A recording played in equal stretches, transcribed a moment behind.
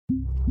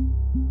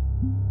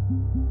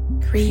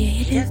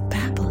Creative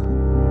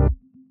Babble.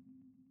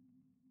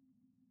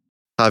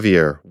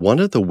 Javier, one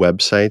of the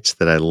websites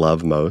that I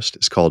love most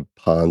is called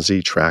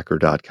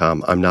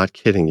ponzitracker.com. I'm not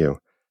kidding you.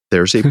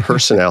 There's a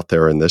person out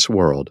there in this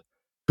world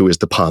who is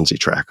the Ponzi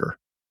tracker.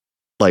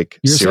 Like,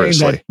 You're seriously.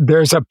 saying that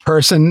there's a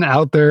person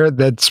out there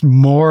that's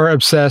more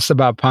obsessed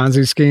about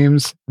Ponzi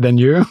schemes than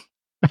you?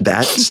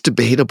 That's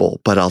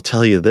debatable, but I'll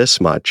tell you this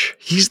much.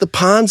 He's the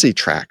Ponzi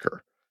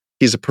tracker.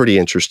 He's a pretty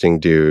interesting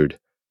dude.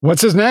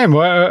 What's his name?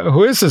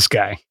 Who is this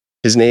guy?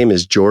 His name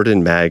is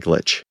Jordan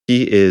Maglich.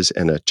 He is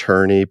an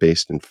attorney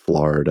based in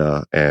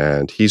Florida,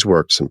 and he's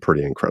worked some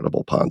pretty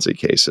incredible Ponzi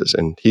cases,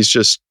 and he's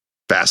just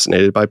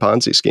fascinated by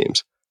Ponzi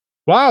schemes.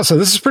 Wow, so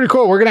this is pretty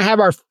cool. We're going to have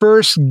our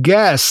first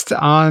guest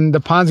on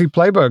the Ponzi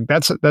playbook.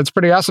 That's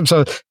pretty awesome.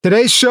 So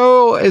today's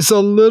show is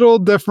a little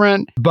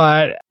different,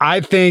 but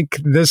I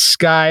think this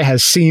guy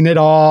has seen it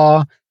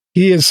all.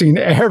 He has seen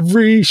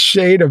every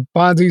shade of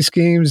Ponzi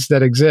schemes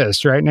that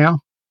exist right now.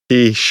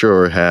 He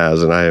sure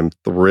has, and I am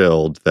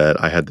thrilled that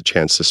I had the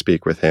chance to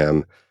speak with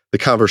him. The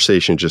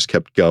conversation just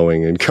kept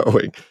going and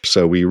going.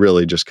 So we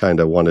really just kind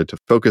of wanted to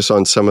focus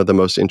on some of the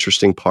most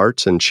interesting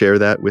parts and share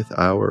that with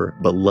our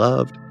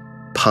beloved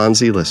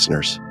Ponzi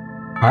listeners.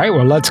 All right,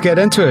 well, let's get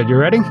into it. You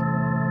ready?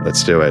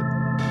 Let's do it.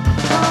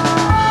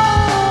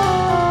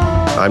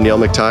 I'm Neil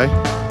McTighe.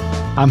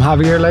 I'm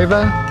Javier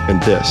Leyva.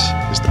 And this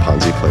is the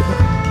Ponzi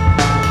Playbook.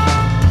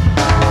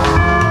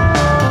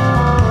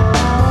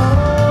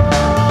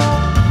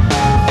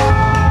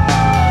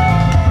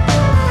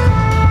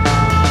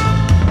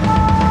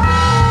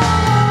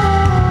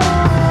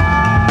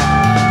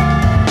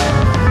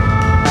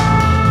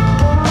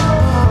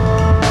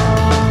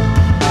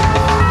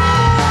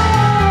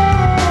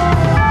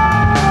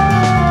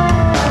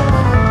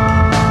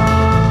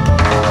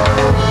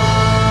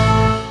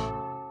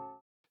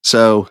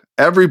 So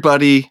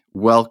everybody,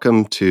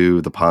 welcome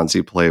to the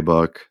Ponzi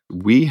Playbook.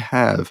 We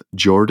have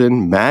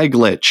Jordan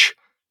Maglich.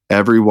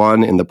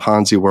 Everyone in the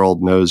Ponzi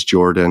world knows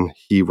Jordan.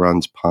 He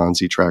runs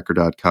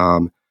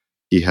ponzitracker.com.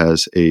 He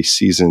has a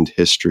seasoned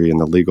history in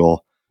the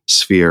legal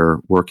sphere,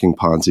 working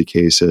Ponzi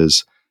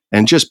cases,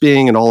 and just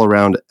being an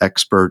all-around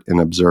expert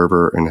and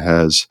observer, and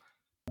has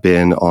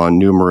been on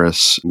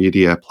numerous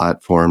media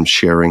platforms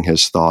sharing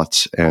his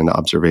thoughts and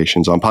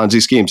observations on Ponzi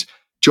schemes.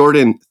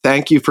 Jordan,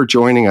 thank you for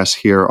joining us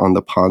here on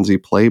the Ponzi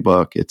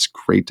Playbook. It's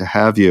great to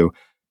have you.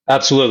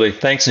 Absolutely.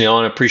 Thanks, Neil,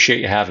 and I appreciate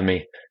you having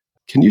me.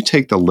 Can you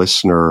take the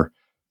listener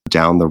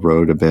down the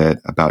road a bit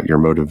about your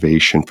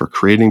motivation for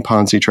creating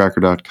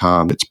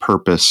ponzitracker.com, its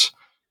purpose,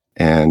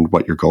 and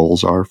what your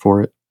goals are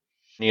for it?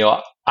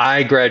 Neil,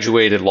 I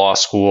graduated law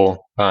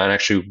school and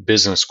actually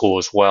business school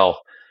as well,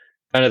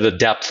 kind of the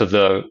depth of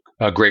the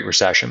Great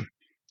Recession.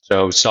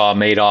 So saw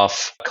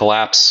Madoff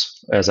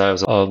collapse as I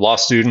was a law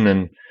student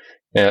and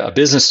a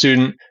business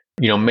student.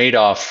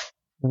 Madoff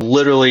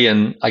literally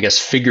and I guess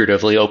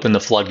figuratively opened the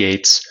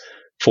floodgates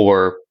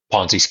for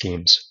Ponzi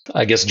schemes.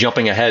 I guess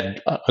jumping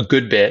ahead a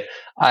good bit,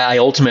 I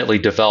ultimately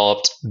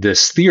developed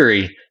this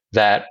theory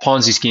that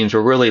Ponzi schemes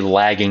were really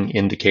lagging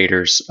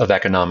indicators of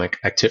economic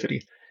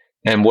activity.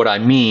 And what I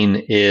mean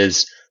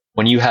is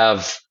when you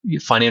have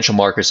financial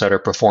markets that are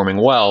performing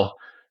well,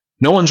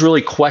 no one's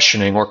really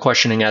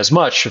questioning as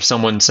much if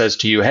someone says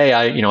to you, hey,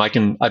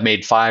 I've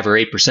made 5 or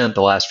 8%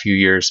 the last few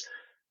years.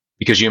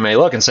 Because you may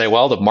look and say,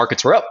 well, the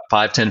markets were up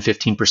 5, 10,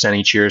 15%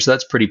 each year, so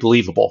that's pretty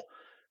believable.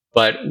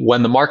 But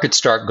when the markets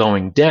start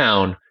going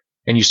down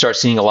and you start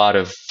seeing a lot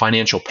of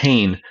financial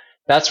pain,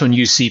 that's when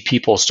you see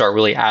people start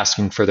really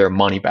asking for their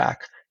money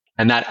back.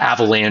 And that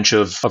avalanche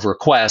of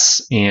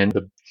requests and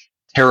the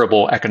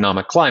terrible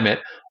economic climate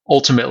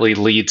ultimately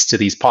leads to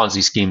these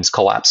Ponzi schemes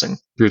collapsing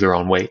through their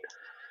own weight.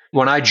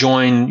 When I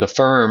joined the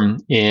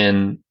firm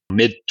in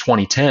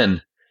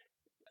mid-2010,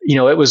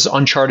 it was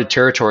uncharted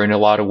territory in a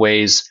lot of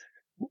ways,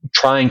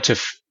 trying to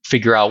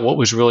figure out what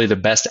was really the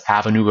best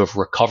avenue of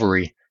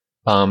recovery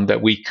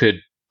that we could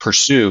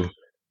pursue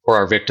for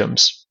our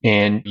victims.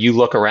 And you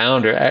look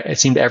around, it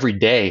seemed every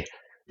day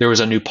there was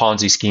a new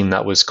Ponzi scheme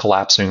that was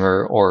collapsing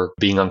or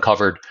being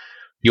uncovered.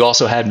 You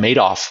also had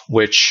Madoff,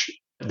 which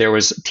there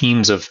was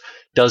teams of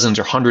dozens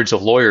or hundreds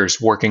of lawyers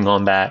working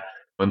on that,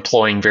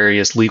 employing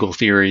various legal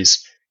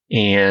theories.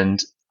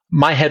 And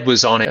my head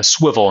was on a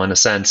swivel in a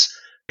sense,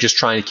 just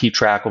trying to keep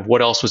track of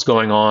what else was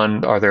going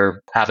on. Are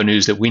there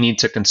avenues that we need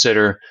to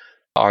consider?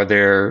 Are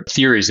there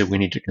theories that we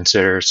need to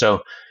consider?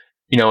 So,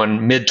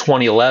 in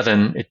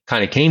mid-2011, it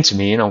kind of came to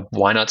me,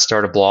 why not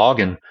start a blog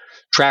and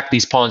track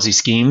these Ponzi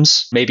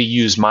schemes, maybe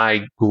use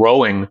my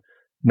growing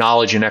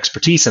knowledge and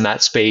expertise in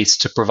that space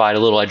to provide a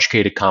little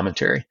educated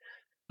commentary.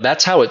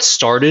 That's how it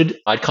started.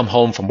 I'd come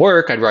home from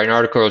work, I'd write an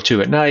article or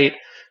two at night,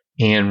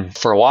 and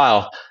for a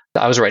while,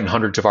 I was writing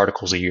hundreds of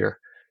articles a year.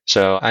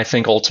 So I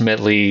think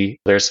ultimately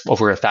there's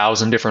over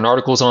 1,000 different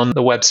articles on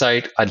the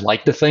website. I'd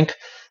like to think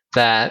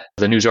that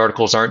the news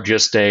articles aren't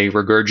just a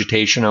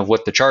regurgitation of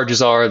what the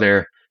charges are.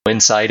 They're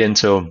insight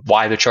into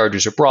why the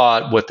charges are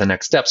brought, what the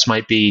next steps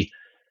might be.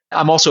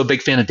 I'm also a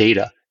big fan of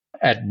data.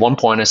 At one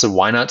point, I said,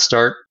 why not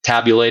start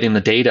tabulating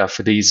the data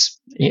for these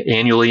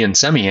annually and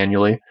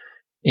semi-annually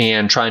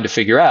and trying to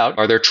figure out,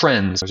 are there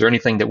trends? Is there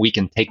anything that we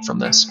can take from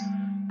this?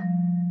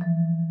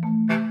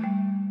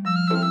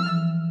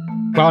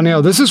 Wow,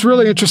 Neil, this is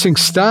really interesting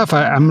stuff.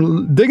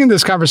 I'm digging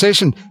this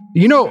conversation.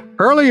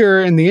 Earlier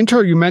in the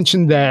intro, you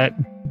mentioned that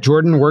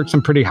Jordan worked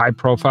some pretty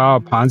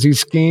high-profile Ponzi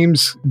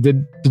schemes.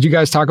 Did you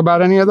guys talk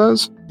about any of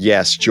those?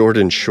 Yes,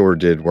 Jordan sure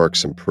did work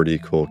some pretty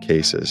cool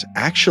cases.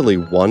 Actually,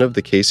 one of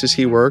the cases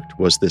he worked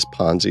was this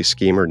Ponzi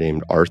schemer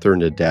named Arthur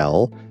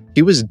Nadell.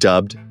 He was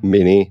dubbed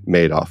Mini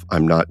Madoff.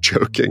 I'm not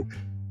joking.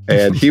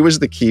 And he was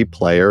the key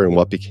player in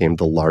what became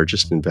the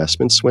largest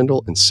investment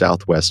swindle in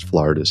Southwest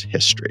Florida's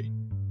history.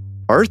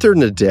 Arthur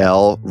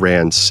Nadell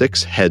ran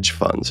 6 hedge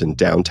funds in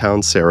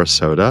downtown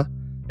Sarasota,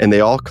 and they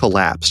all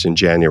collapsed in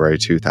January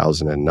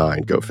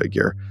 2009, go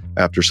figure,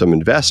 after some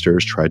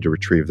investors tried to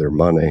retrieve their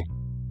money.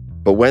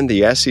 But when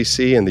the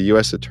SEC and the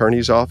U.S.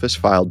 Attorney's Office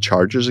filed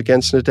charges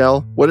against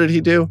Nadell, what did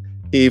he do?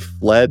 He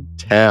fled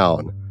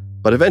town.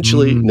 But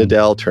eventually,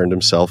 Nadell turned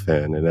himself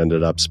in and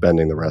ended up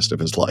spending the rest of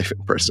his life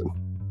in prison.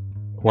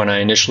 When I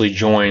initially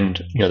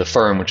joined the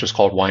firm, which was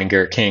called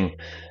Weingart King,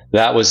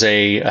 that was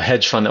a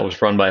hedge fund that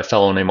was run by a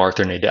fellow named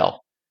Arthur Nadell.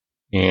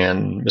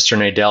 And Mr.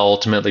 Nadell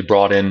ultimately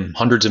brought in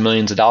hundreds of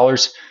millions of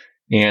dollars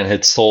and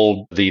had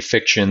sold the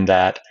fiction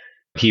that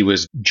he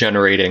was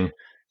generating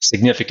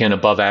significant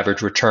above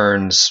average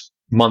returns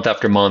month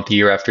after month,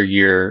 year after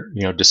year,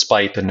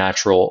 despite the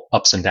natural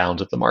ups and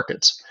downs of the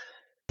markets.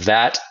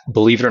 That,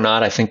 believe it or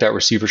not, I think that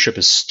receivership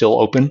is still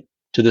open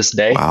to this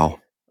day. Wow.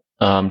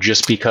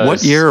 Just because.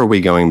 What year are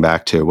we going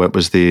back to?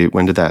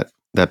 When did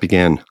that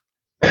begin?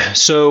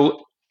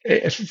 So,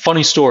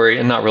 funny story,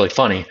 and not really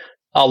funny.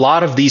 A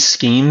lot of these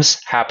schemes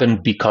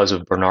happened because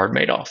of Bernard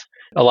Madoff.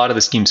 A lot of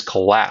the schemes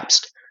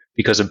collapsed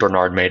because of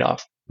Bernard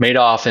Madoff.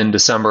 Madoff in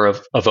December of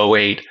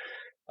 2008,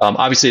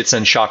 obviously it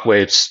sends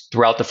shockwaves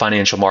throughout the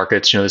financial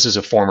markets. This is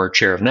a former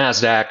chair of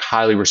NASDAQ,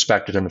 highly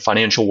respected in the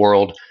financial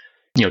world.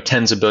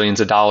 Tens of billions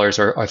of dollars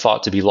are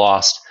thought to be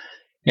lost.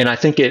 And I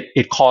think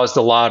it caused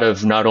a lot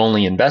of not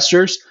only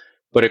investors,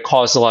 but it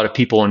caused a lot of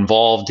people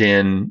involved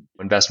in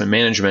investment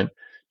management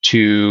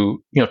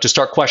to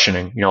start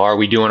questioning, are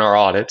we doing our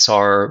audits?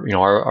 Are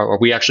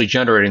we actually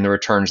generating the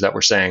returns that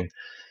we're saying?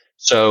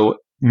 So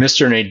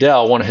Mr.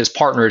 Nadell, one of his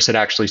partners, had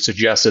actually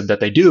suggested that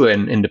they do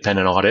an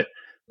independent audit,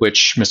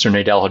 which Mr.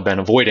 Nadell had been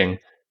avoiding,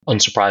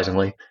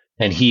 unsurprisingly.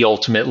 And he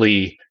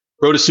ultimately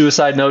wrote a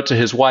suicide note to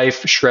his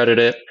wife, shredded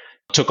it,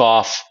 took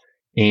off,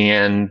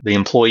 and the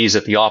employees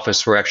at the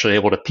office were actually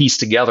able to piece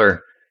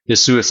together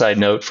his suicide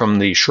note from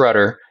the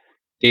shredder,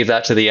 gave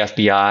that to the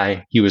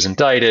FBI. He was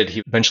indicted.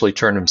 He eventually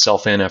turned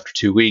himself in after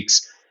 2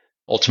 weeks,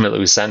 ultimately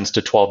was sentenced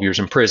to 12 years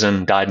in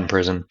prison, died in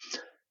prison.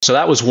 So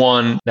that was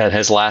one that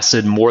has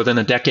lasted more than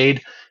a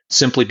decade,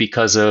 simply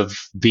because of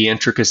the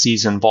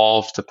intricacies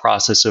involved, the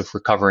process of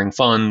recovering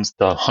funds,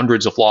 the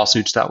hundreds of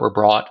lawsuits that were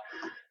brought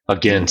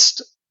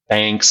against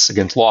banks,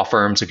 against law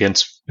firms,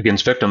 against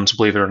victims,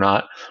 believe it or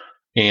not,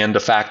 and the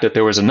fact that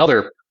there was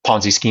another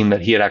Ponzi scheme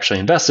that he had actually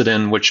invested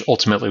in, which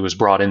ultimately was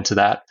brought into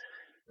that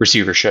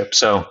receivership.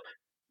 So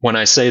when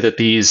I say that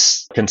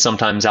these can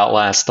sometimes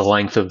outlast the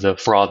length of the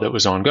fraud that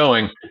was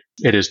ongoing,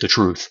 it is the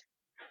truth.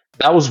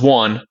 That was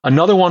one.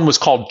 Another one was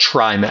called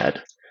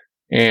TriMed.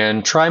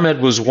 And TriMed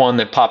was one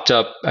that popped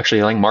up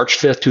actually, I think March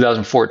 5th,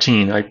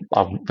 2014.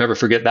 I'll never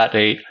forget that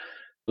date,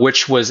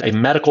 which was a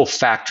medical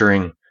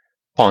factoring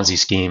Ponzi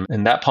scheme.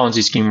 And that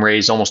Ponzi scheme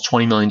raised almost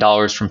 $20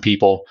 million from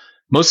people,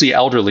 mostly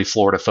elderly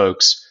Florida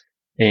folks.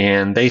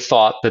 And they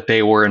thought that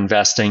they were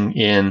investing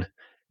in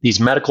these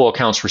medical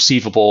accounts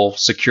receivable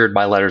secured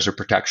by letters of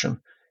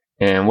protection.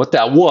 And what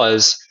that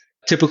was,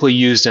 typically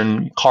used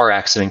in car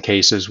accident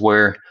cases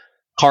where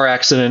car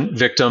accident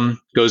victim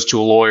goes to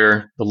a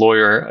lawyer, the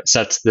lawyer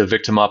sets the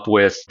victim up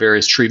with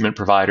various treatment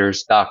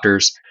providers,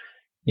 doctors,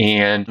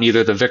 and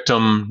neither the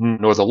victim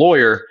nor the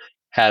lawyer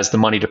has the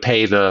money to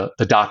pay the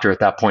doctor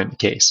at that point in the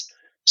case.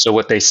 So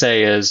what they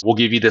say is, we'll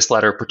give you this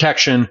letter of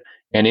protection,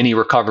 and any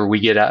recovery we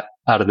get out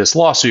of this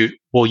lawsuit,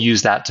 we'll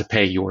use that to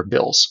pay your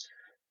bills.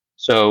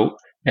 So,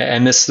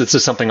 and this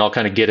is something I'll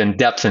kind of get in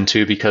depth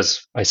into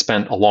because I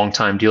spent a long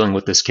time dealing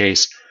with this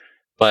case.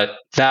 But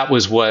that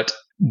was what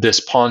this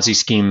Ponzi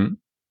scheme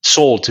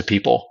sold to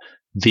people.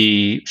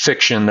 The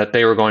fiction that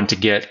they were going to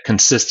get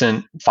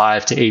consistent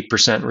 5 to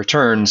 8%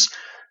 returns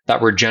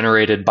that were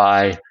generated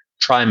by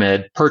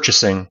TriMed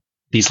purchasing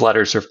these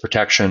letters of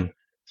protection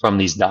from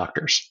these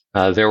doctors.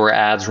 There were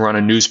ads run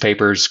in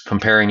newspapers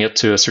comparing it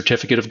to a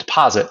certificate of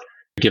deposit,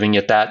 giving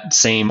it that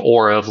same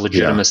aura of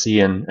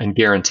legitimacy and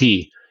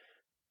guarantee.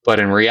 But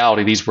in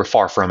reality, these were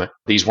far from it.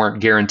 These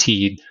weren't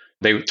guaranteed.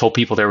 They told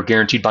people they were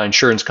guaranteed by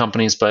insurance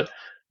companies, but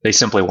they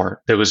simply weren't.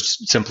 There was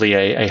simply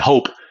a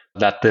hope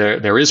that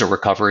there is a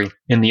recovery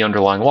in the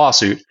underlying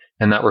lawsuit,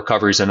 and that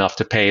recovery is enough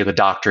to pay the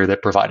doctor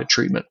that provided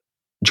treatment.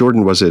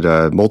 Jordan, was it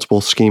multiple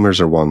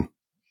schemers or one?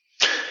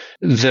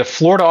 The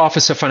Florida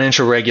Office of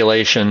Financial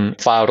Regulation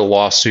filed a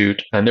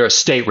lawsuit, and they're a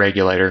state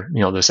regulator.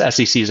 This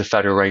SEC is a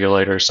federal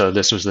regulator, so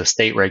this was the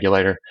state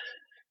regulator.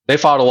 They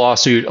filed a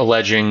lawsuit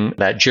alleging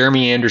that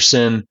Jeremy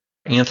Anderson,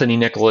 Anthony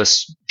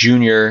Nicholas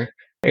Jr.,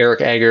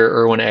 Eric Egger,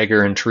 Erwin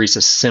Egger, and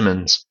Teresa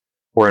Simmons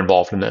were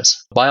involved in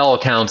this. By all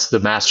accounts, the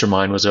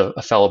mastermind was a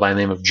fellow by the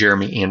name of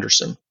Jeremy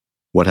Anderson.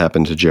 What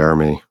happened to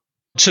Jeremy?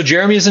 So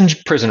Jeremy is in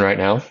prison right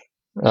now.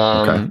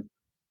 Okay.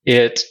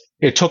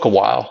 It took a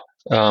while.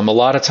 A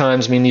lot of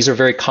times, these are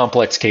very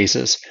complex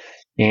cases.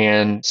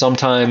 And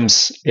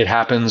sometimes it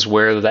happens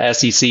where the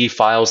SEC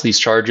files these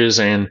charges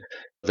and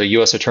the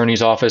U.S.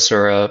 Attorney's Office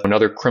or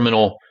another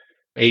criminal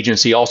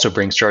agency also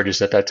brings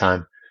charges at that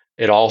time.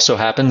 It also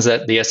happens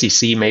that the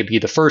SEC may be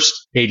the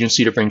first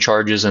agency to bring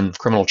charges and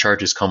criminal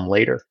charges come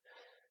later.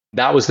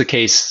 That was the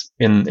case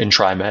in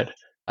TriMed.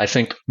 I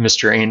think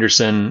Mr.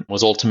 Anderson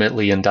was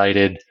ultimately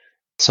indicted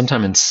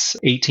sometime in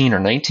 18 or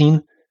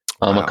 19.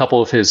 Wow. A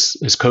couple of his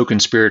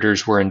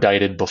co-conspirators were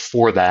indicted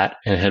before that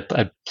and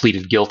had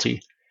pleaded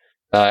guilty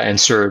and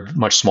served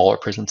much smaller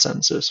prison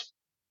sentences.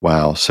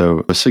 Wow.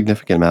 So a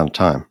significant amount of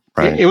time,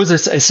 right? It was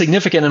a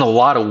significant in a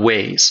lot of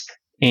ways.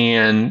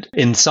 And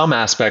in some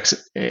aspects,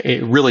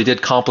 it really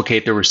did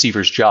complicate the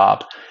receiver's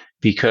job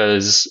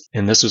because,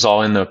 and this was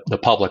all in the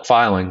public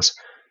filings,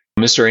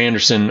 Mr.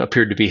 Anderson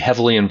appeared to be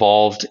heavily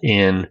involved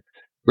in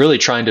really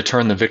trying to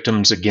turn the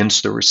victims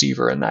against the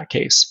receiver in that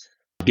case,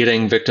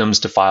 getting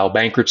victims to file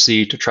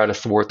bankruptcy to try to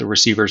thwart the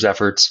receiver's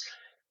efforts,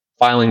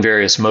 filing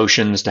various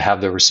motions to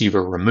have the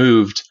receiver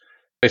removed.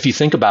 If you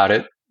think about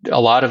it,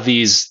 a lot of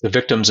the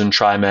victims in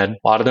TriMed,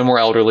 a lot of them were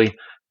elderly.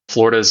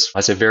 Florida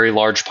has a very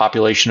large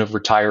population of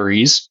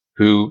retirees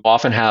who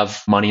often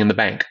have money in the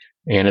bank,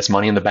 and it's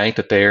money in the bank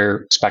that they're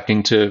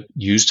expecting to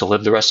use to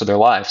live the rest of their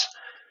lives.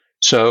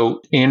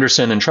 So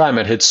Anderson and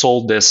TriMed had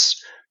sold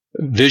this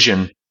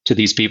vision to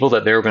these people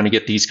that they were going to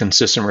get these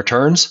consistent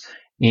returns,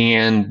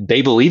 and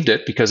they believed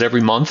it because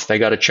every month they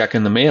got a check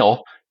in the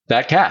mail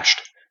that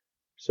cashed.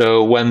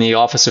 So when the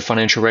Office of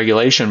Financial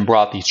Regulation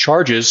brought these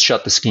charges,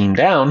 shut the scheme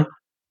down,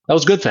 that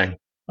was a good thing.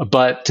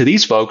 But to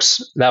these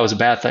folks, that was a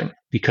bad thing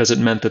because it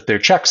meant that their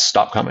checks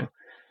stopped coming.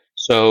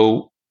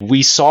 So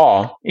we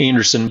saw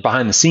Anderson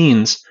behind the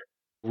scenes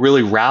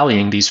really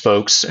rallying these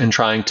folks and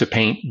trying to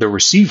paint the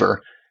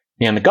receiver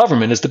and the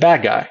government as the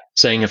bad guy,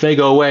 saying if they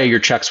go away, your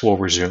checks will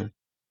resume.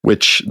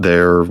 Which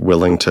they're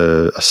willing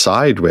to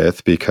side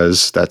with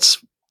because that's,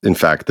 in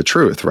fact, the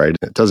truth, right?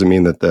 It doesn't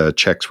mean that the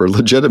checks were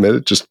legitimate.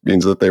 It just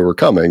means that they were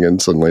coming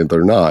and suddenly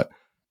they're not.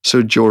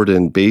 So,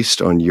 Jordan,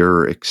 based on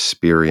your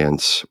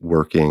experience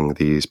working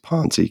these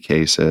Ponzi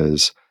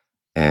cases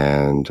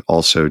and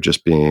also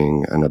just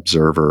being an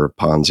observer of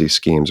Ponzi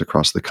schemes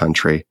across the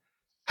country,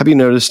 have you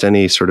noticed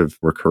any sort of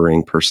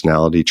recurring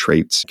personality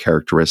traits,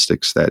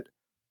 characteristics that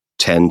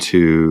tend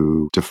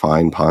to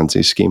define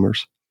Ponzi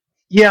schemers?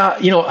 Yeah,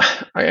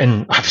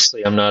 and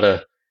obviously I'm not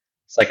a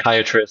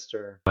psychiatrist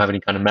or have any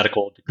kind of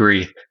medical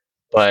degree,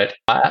 but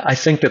I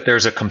think that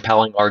there's a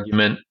compelling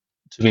argument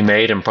to be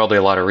made and probably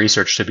a lot of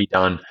research to be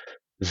done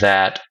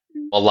that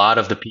a lot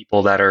of the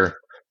people that are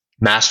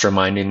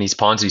masterminding these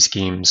Ponzi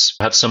schemes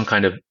have some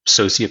kind of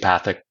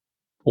sociopathic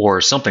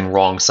or something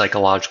wrong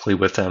psychologically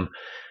with them,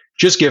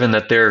 just given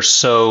that they're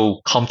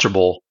so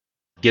comfortable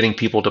getting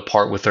people to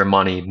part with their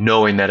money,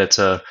 knowing that it's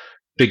a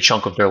big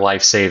chunk of their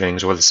life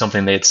savings or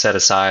something they had set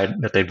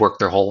aside that they'd worked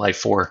their whole life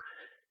for,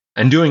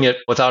 and doing it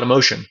without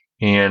emotion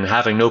and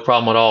having no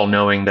problem at all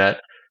knowing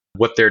that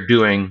what they're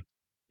doing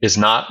is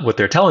not what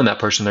they're telling that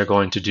person they're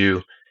going to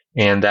do,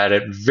 and that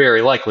it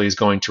very likely is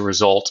going to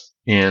result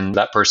in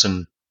that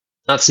person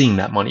not seeing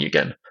that money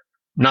again.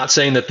 I'm not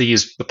saying that the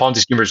Ponzi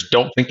schemers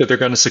don't think that they're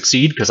going to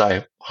succeed, because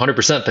I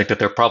 100% think that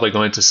they're probably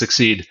going to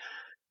succeed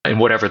in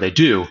whatever they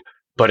do,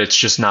 but it's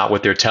just not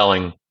what they're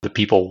telling the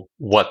people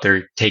what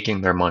they're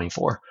taking their money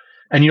for.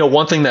 And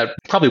one thing that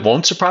probably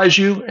won't surprise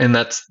you, and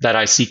that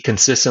I see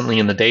consistently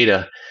in the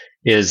data,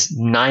 is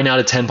 9 out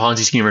of 10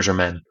 Ponzi schemers are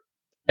men.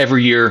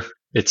 Every year,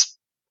 it's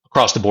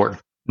across the board,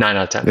 9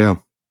 out of 10. Yeah.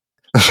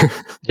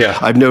 Yeah.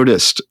 I've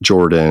noticed,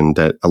 Jordan,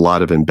 that a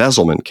lot of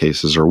embezzlement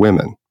cases are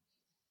women.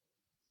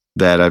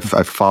 That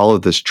I've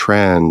followed this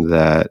trend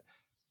that,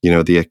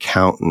 the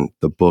accountant,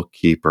 the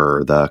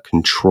bookkeeper, the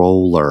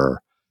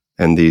controller,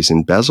 and these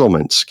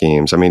embezzlement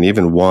schemes. I mean,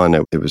 even one,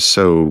 it was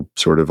so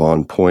sort of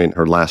on point.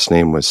 Her last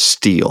name was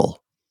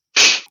Steele.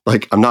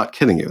 Like, I'm not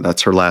kidding you.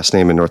 That's her last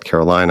name in North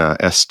Carolina,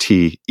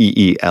 Steele,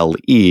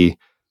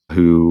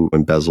 who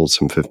embezzled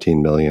some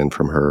 $15 million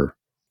from her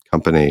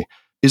company.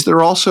 Is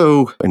there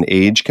also an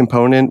age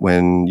component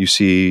when you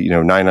see,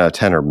 9 out of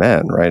 10 are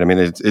men, right? I mean,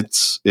 it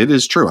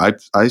is true.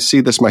 I see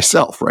this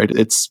myself, right?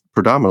 It's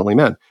predominantly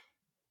men.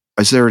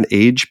 Is there an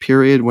age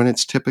period when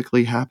it's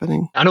typically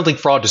happening? I don't think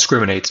fraud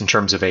discriminates in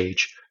terms of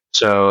age.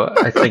 So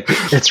I think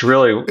it's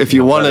really... if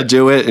you want to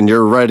do it and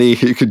you're ready,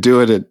 you could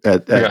do it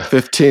at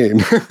 15.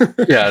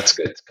 Yeah,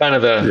 it's kind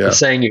of the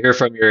saying you hear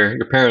from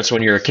your parents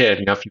when you're a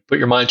kid. If you put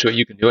your mind to it,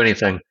 you can do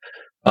anything.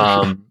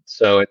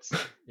 So it's,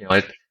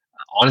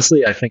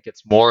 honestly, I think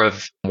it's more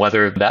of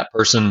whether that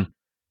person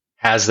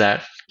has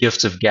that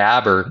gift of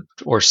gab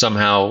or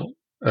somehow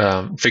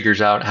figures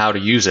out how to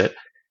use it.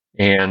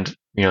 And,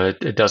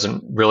 it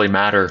doesn't really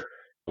matter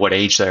what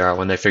age they are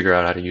when they figure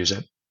out how to use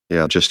it.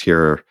 Yeah, just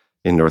here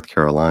in North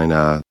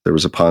Carolina. There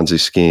was a Ponzi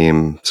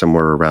scheme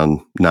somewhere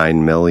around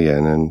 9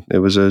 million, and it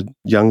was a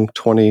young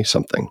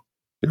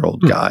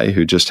 20-something-year-old guy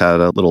who just had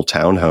a little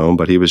townhome,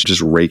 but he was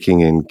just raking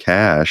in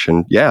cash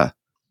and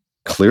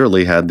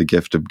clearly had the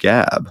gift of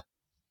gab.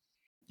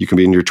 You can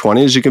be in your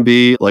 20s, you can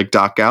be like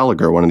Doc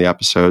Gallagher, one of the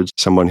episodes,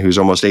 someone who's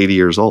almost 80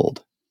 years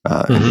old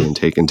and being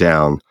taken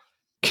down.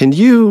 Can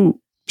you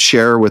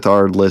share with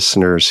our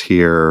listeners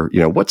here,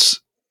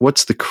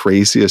 what's the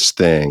craziest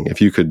thing,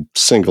 if you could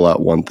single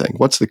out one thing,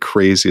 what's the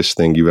craziest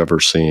thing you've ever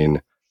seen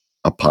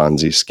a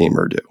Ponzi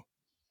schemer do?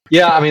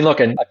 Yeah, I mean, look,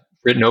 and I've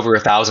written over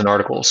 1,000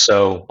 articles.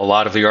 So a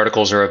lot of the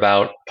articles are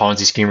about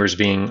Ponzi schemers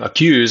being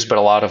accused, but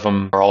a lot of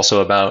them are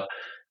also about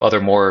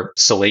other more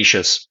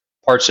salacious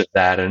parts of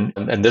that.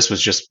 And this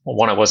was just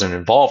one I wasn't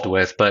involved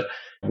with, but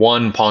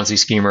one Ponzi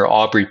schemer,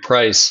 Aubrey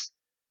Price,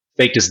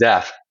 faked his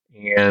death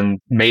and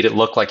made it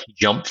look like he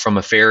jumped from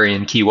a ferry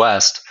in Key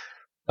West,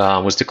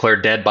 was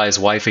declared dead by his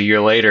wife a year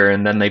later,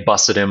 and then they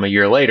busted him a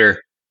year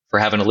later for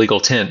having a legal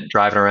tint,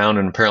 driving around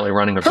and apparently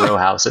running a grow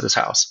house at his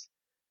house.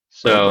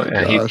 So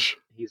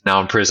he's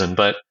now in prison.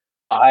 But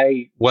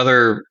I,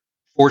 whether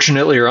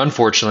fortunately or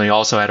unfortunately,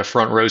 also had a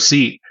front row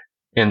seat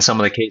in some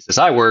of the cases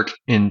I work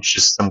in,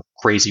 just some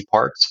crazy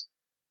parts.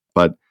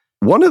 But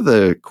one of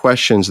the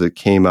questions that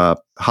came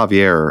up,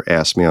 Javier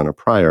asked me on a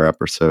prior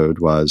episode,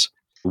 was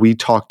we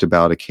talked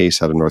about a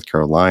case out of North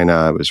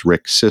Carolina. It was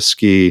Rick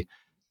Siskey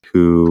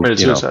who committed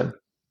suicide.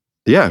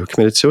 Who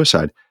committed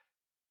suicide.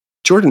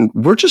 Jordan,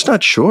 we're just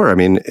not sure. I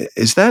mean,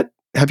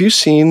 have you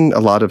seen a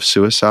lot of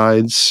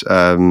suicides?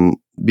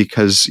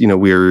 Because,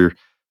 we're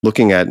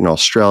looking at in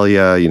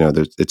Australia,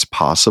 it's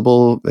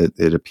possible.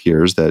 It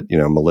appears that,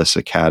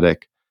 Melissa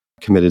Caddick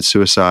committed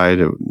suicide.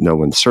 No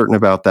one's certain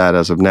about that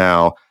as of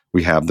now.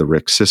 We have the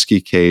Rick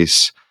Siskey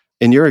case.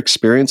 In your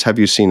experience, have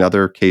you seen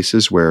other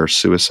cases where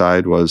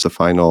suicide was the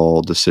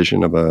final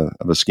decision of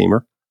a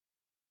schemer?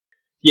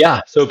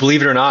 Yeah. So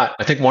believe it or not,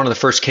 I think one of the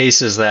first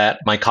cases that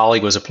my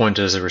colleague was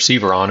appointed as a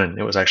receiver on, and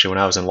it was actually when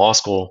I was in law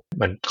school,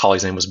 my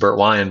colleague's name was Burt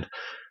Wyand,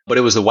 but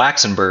it was the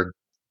Waxenberg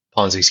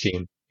Ponzi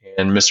scheme.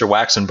 And Mr.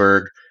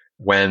 Waxenberg,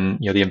 when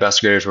the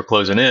investigators were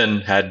closing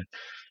in, had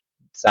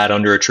sat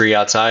under a tree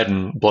outside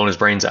and blown his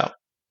brains out.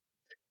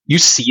 You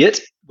see it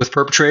with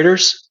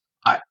perpetrators.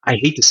 I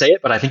hate to say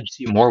it, but I think you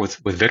see it more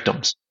with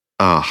victims.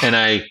 And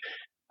I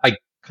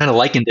kind of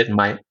likened it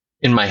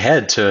in my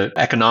head to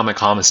economic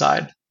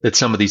homicide that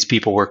some of these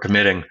people were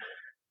committing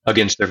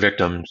against their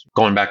victims.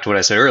 Going back to what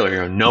I said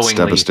earlier, knowingly, it's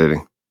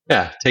devastating.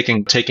 Yeah,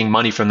 taking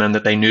money from them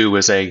that they knew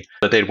was that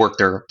they'd worked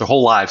their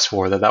whole lives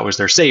for, that was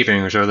their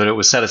savings, or that it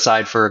was set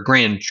aside for a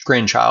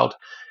grandchild.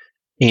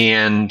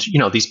 And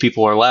these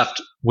people are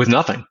left with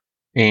nothing.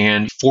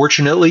 And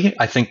fortunately,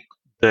 I think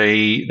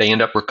they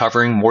end up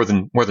recovering more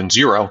than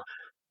zero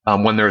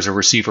when there's a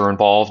receiver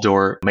involved,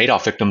 or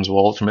Madoff victims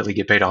will ultimately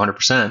get paid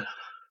 100%.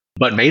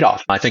 But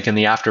Madoff, I think in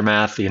the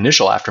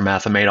initial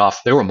aftermath of Madoff,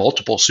 there were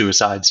multiple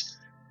suicides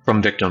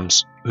from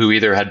victims who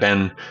either had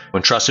been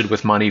entrusted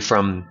with money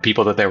from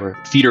people that they were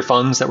feeder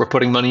funds that were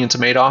putting money into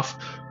Madoff,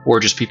 or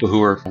just people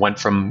who went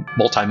from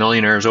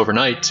multimillionaires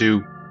overnight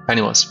to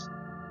penniless.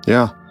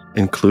 Yeah,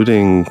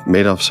 including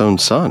Madoff's own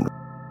son.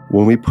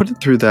 When we put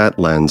it through that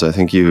lens, I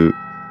think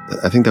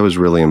that was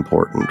really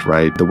important,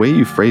 right? The way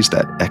you phrased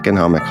that,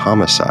 economic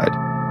homicide.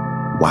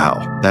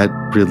 Wow, that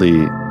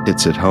really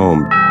hits it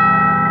home.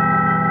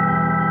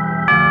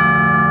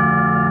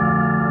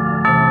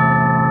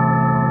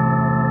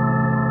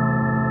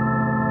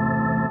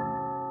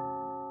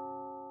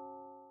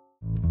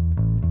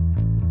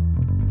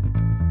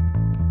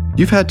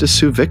 You've had to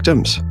sue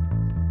victims.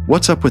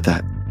 What's up with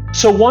that?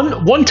 So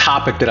one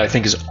topic that I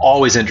think is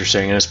always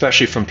interesting, and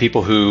especially from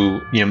people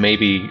who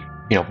maybe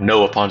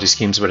know of Ponzi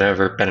schemes but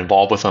never been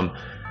involved with them,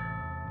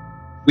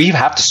 we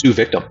have to sue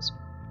victims.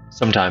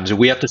 Sometimes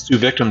we have to sue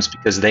victims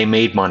because they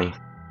made money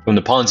from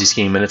the Ponzi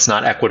scheme, and it's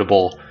not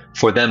equitable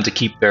for them to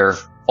keep their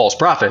false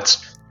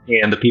profits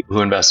and the people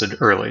who invested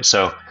early.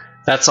 So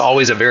that's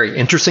always a very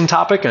interesting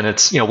topic, and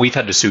it's we've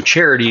had to sue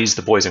charities,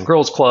 the Boys and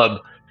Girls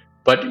Club.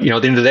 But at the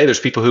end of the day, there's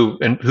people who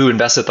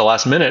invest at the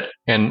last minute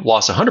and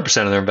lost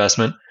 100% of their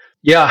investment.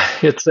 Yeah,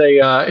 it's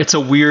a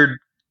weird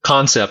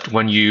concept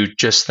when you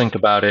just think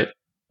about it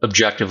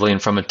objectively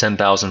and from a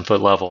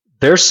 10,000-foot level.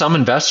 There's some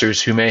investors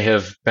who may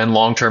have been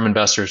long-term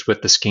investors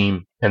with the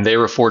scheme, and they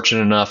were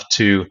fortunate enough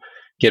to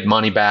get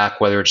money back,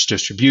 whether it's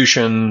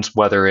distributions,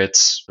 whether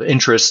it's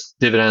interest,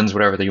 dividends,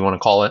 whatever that you want to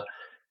call it,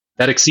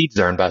 that exceeds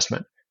their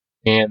investment,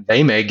 and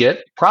they may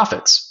get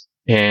profits.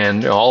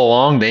 And all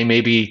along, they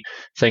may be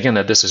thinking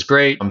that this is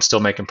great, I'm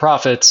still making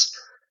profits.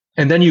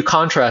 And then you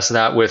contrast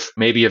that with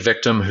maybe a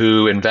victim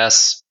who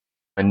invests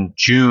in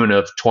June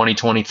of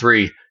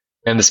 2023,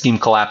 and the scheme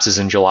collapses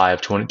in July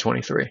of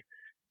 2023.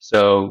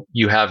 So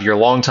you have your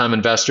longtime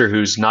investor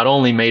who's not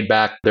only made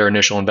back their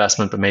initial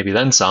investment, but maybe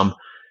then some.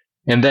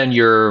 And then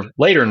your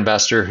later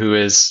investor who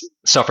has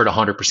suffered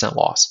 100%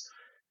 loss.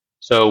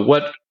 So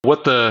what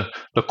the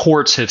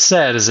courts have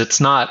said is it's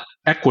not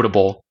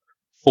equitable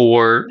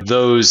for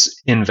those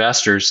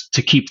investors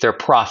to keep their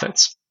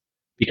profits,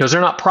 because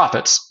they're not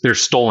profits, they're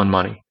stolen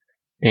money.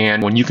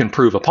 And when you can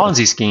prove a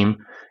Ponzi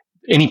scheme,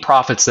 any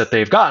profits that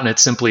they've gotten,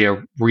 it's simply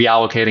a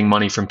reallocating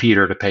money from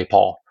Peter to pay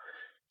Paul.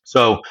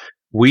 So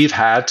we've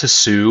had to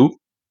sue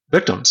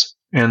victims,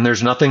 and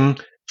there's nothing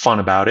fun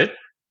about it.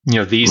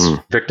 These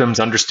victims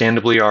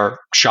understandably are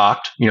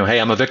shocked. Hey,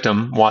 I'm a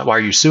victim. Why are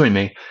you suing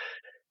me?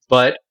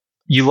 But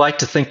you like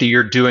to think that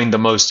you're doing the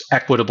most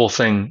equitable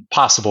thing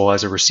possible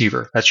as a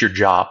receiver. That's your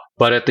job.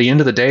 But at the end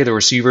of the day, the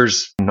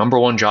receiver's number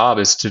one job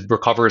is to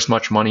recover as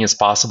much money as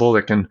possible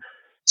that can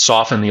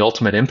soften the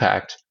ultimate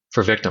impact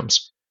for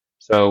victims.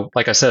 So,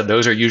 like I said,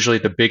 those are usually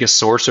the biggest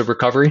source of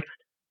recovery.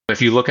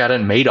 If you look at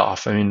it,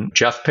 Madoff,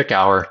 Jeff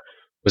Pickauer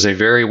was a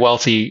very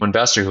wealthy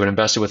investor who had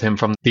invested with him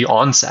from the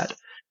onset.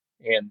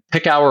 And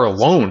Pickauer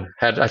alone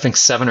had, I think,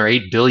 $7 or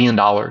 $8 billion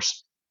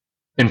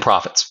in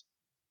profits.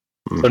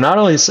 So not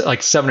only is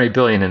like 7 or 8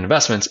 billion in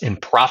investments, in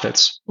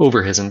profits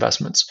over his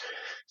investments.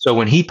 So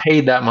when he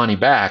paid that money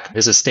back,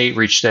 his estate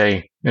reached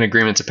an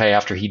agreement to pay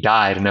after he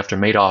died and after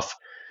Madoff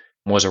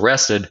was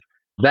arrested.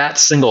 That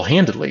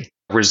single-handedly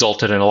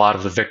resulted in a lot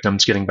of the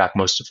victims getting back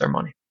most of their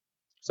money.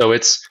 So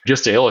it's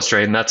just to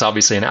illustrate, and that's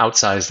obviously an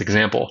outsized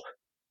example,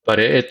 but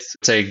it's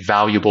a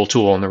valuable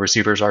tool in the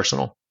receiver's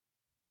arsenal.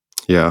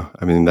 Yeah,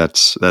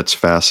 that's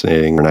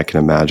fascinating, and I can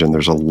imagine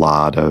there's a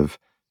lot of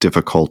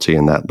difficulty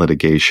in that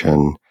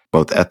litigation,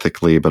 both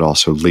ethically but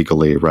also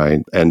legally, right?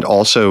 And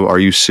also, are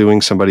you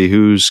suing somebody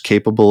who's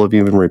capable of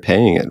even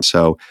repaying it?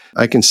 So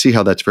I can see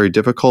how that's very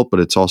difficult, but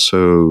it's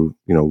also,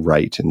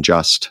 right and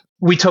just.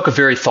 We took a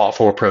very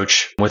thoughtful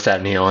approach with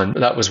that, Neil, and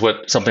that was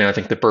something I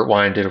think that Burt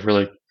Wine did a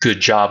really good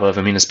job of.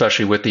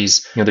 Especially with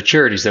these, the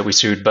charities that we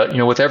sued, but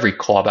with every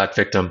clawback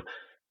victim,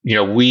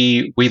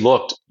 we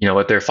looked,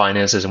 at their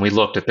finances and we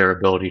looked at their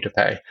ability to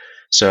pay.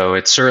 So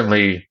it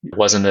certainly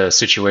wasn't a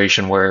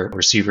situation where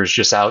receivers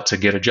just out to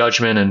get a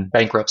judgment and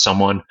bankrupt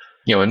someone.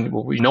 And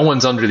no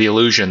one's under the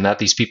illusion that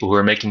these people who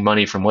are making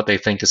money from what they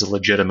think is a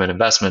legitimate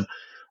investment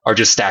are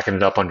just stacking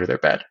it up under their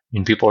bed.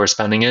 People are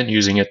spending it,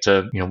 using it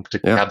to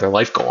have their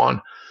life go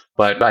on.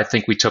 But I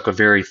think we took a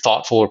very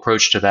thoughtful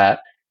approach to that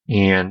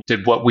and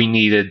did what we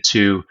needed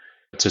to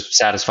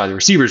satisfy the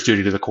receiver's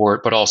duty to the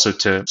court, but also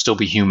to still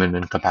be human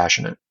and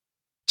compassionate.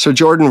 So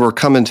Jordan, we're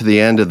coming to the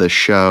end of the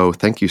show.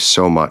 Thank you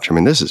so much.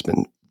 This has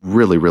been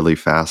really, really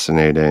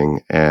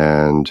fascinating.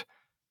 And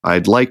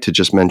I'd like to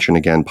just mention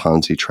again,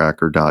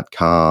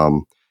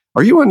 ponzitracker.com.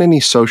 Are you on any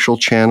social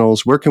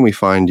channels? Where can we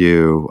find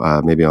you?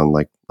 Maybe on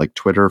like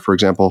Twitter, for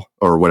example,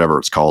 or whatever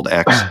it's called,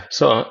 X?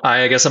 So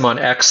I guess I'm on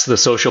X, the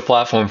social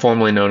platform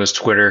formerly known as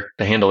Twitter.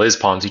 The handle is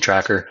Ponzi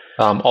Tracker.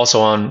 Also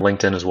on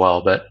LinkedIn as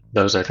well, but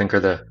those I think are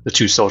the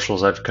two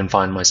socials I've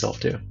confined myself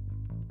to.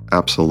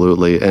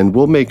 Absolutely. And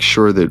we'll make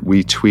sure that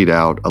we tweet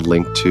out a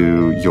link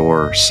to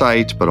your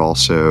site, but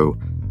also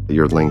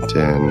your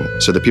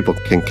LinkedIn so that people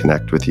can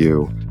connect with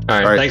you.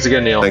 All right. Thanks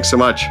again, Neil. Thanks so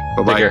much.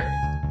 Bye-bye. Take care.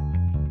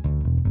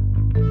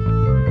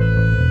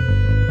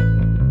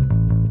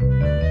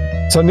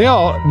 So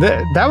Neil,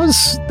 that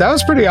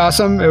was pretty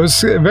awesome. It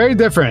was very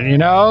different,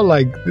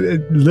 like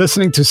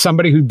listening to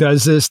somebody who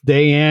does this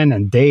day in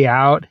and day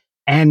out.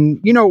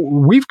 And,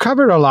 we've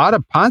covered a lot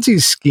of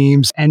Ponzi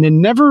schemes, and it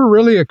never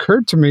really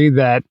occurred to me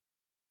that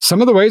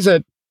some of the ways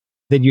that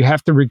you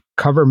have to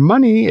recover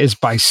money is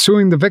by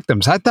suing the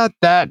victims. I thought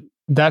that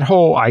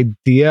whole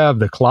idea of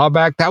the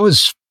clawback, that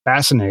was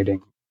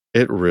fascinating.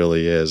 It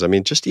really is.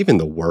 Just even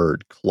the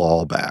word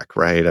clawback,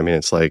 right?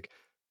 It's like,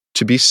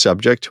 to be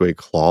subject to a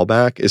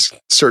clawback is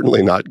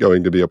certainly not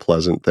going to be a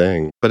pleasant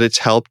thing, but it's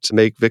helped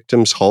make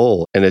victims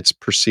whole, and it's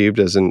perceived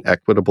as an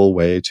equitable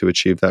way to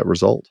achieve that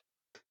result.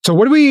 So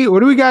what do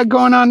we got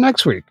going on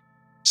next week?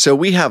 So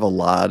we have a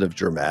lot of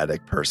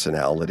dramatic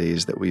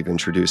personalities that we've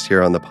introduced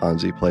here on the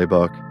Ponzi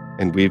Playbook,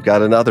 and we've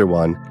got another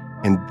one.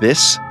 And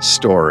this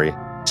story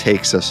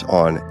takes us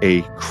on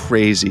a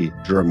crazy,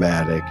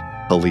 dramatic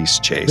police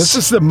chase. This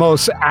is the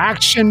most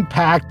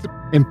action-packed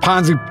in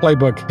Ponzi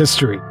Playbook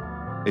history.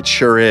 It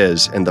sure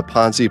is. And the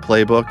Ponzi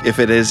Playbook, if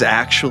it is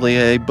actually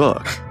a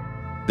book,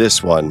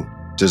 this one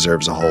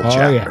deserves a whole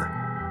chapter. Yeah.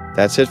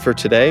 That's it for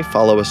today.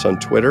 Follow us on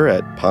Twitter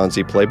at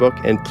Ponzi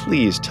Playbook, and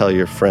please tell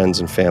your friends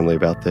and family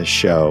about this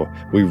show.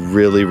 We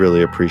really,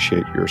 really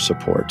appreciate your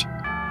support.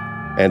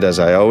 And as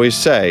I always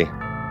say,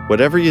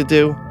 whatever you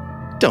do,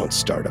 don't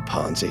start a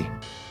Ponzi.